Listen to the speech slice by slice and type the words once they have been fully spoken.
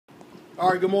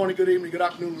All right, good morning, good evening, good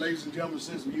afternoon, ladies and gentlemen,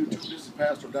 citizens of YouTube. This is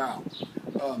Pastordowell.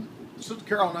 Sister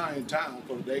Carol and I are in town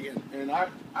for the day, and I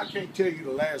can't tell you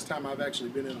the last time I've actually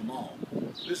been in a mall.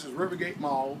 This is Rivergate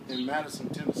Mall in Madison,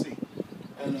 Tennessee.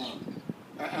 And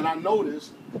I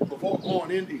noticed, before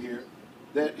going into here,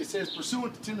 that it says,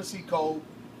 pursuant to Tennessee Code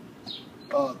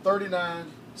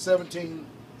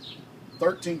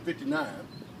 3917-1359,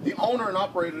 the owner and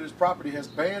operator of this property has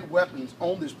banned weapons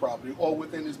on this property or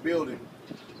within this building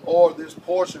or this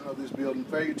portion of this building.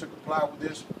 Failure to comply with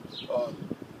this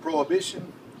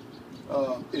prohibition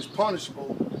is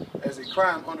punishable as a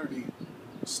crime under the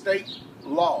state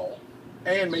law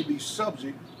and may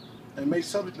subject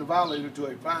the violator to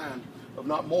a fine of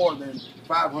not more than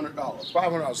 $500.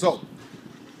 $500. So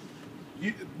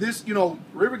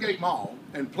Rivergate Mall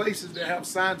and places that have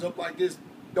signs up like this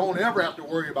don't ever have to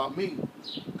worry about me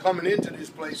coming into this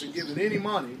place and giving any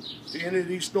money to any of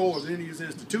these stores, any of these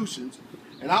institutions.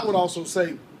 And I would also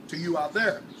say to you out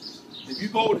there, if you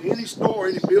go to any store,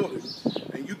 any building,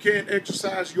 and you can't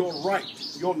exercise your right,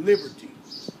 your liberty,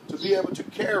 to be able to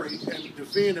carry and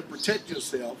defend and protect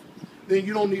yourself, then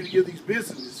you don't need to give these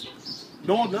businesses,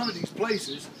 nor none of these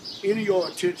places, any of your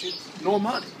attention, nor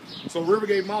money. So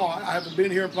Rivergate Mall, I haven't been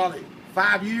here in probably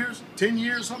 5 years, 10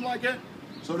 years, something like that.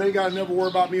 So they got to never worry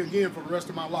about me again for the rest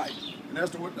of my life. And that's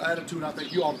the attitude I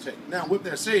think you ought to take. Now, with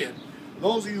that said,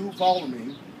 those of you who follow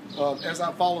me, as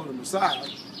I follow the Messiah,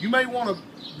 you may want to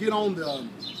get on the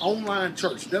online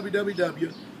church,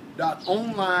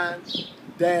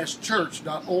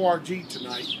 www.online-church.org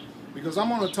tonight, because I'm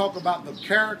going to talk about the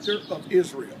character of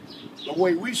Israel, the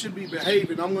way we should be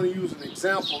behaving. I'm going to use an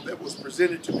example that was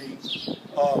presented to me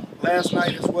last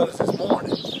night as well as this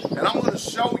morning, and I'm going to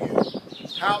show you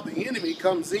how the enemy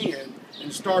comes in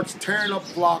and starts tearing up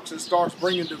flocks and starts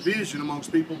bringing division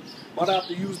amongst people. But I have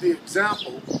to use the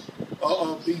example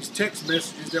of these text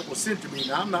messages that were sent to me.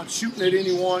 Now, I'm not shooting at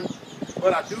anyone,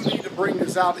 but I do need to bring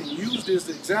this out and use this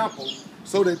example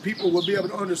so that people will be able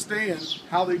to understand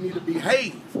how they need to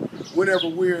behave whenever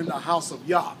we're in the house of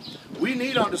Yah. We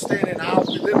need understanding how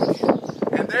we live in.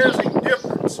 And there's a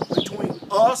difference between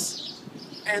us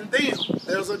and them.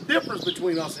 There's a difference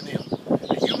between us and them.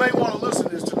 And you may want to listen to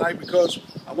this tonight, because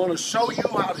I want to show you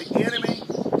how the enemy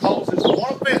causes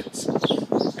one offense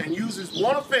and uses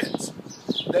one offense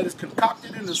that is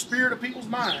concocted in the spirit of people's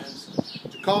minds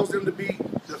to cause them to be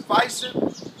divisive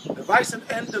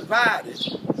and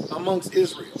divided amongst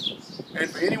Israel. And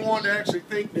for anyone to actually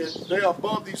think that they're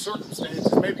above these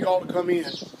circumstances, maybe you ought to come in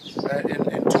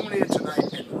and tune in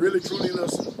tonight and really truly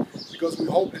listen, because we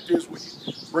hope that this will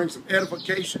bring some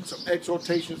edification, some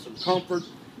exhortation, some comfort,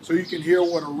 so you can hear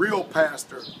what a real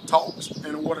pastor talks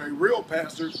and what a real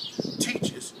pastor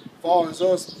teaches, as far as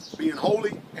us being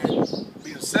holy and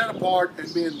being set apart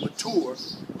and being mature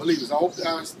believers. I hope that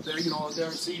I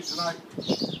see you tonight.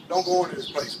 Don't go into this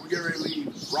place. We're getting ready to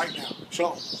leave right now.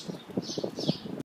 Shalom.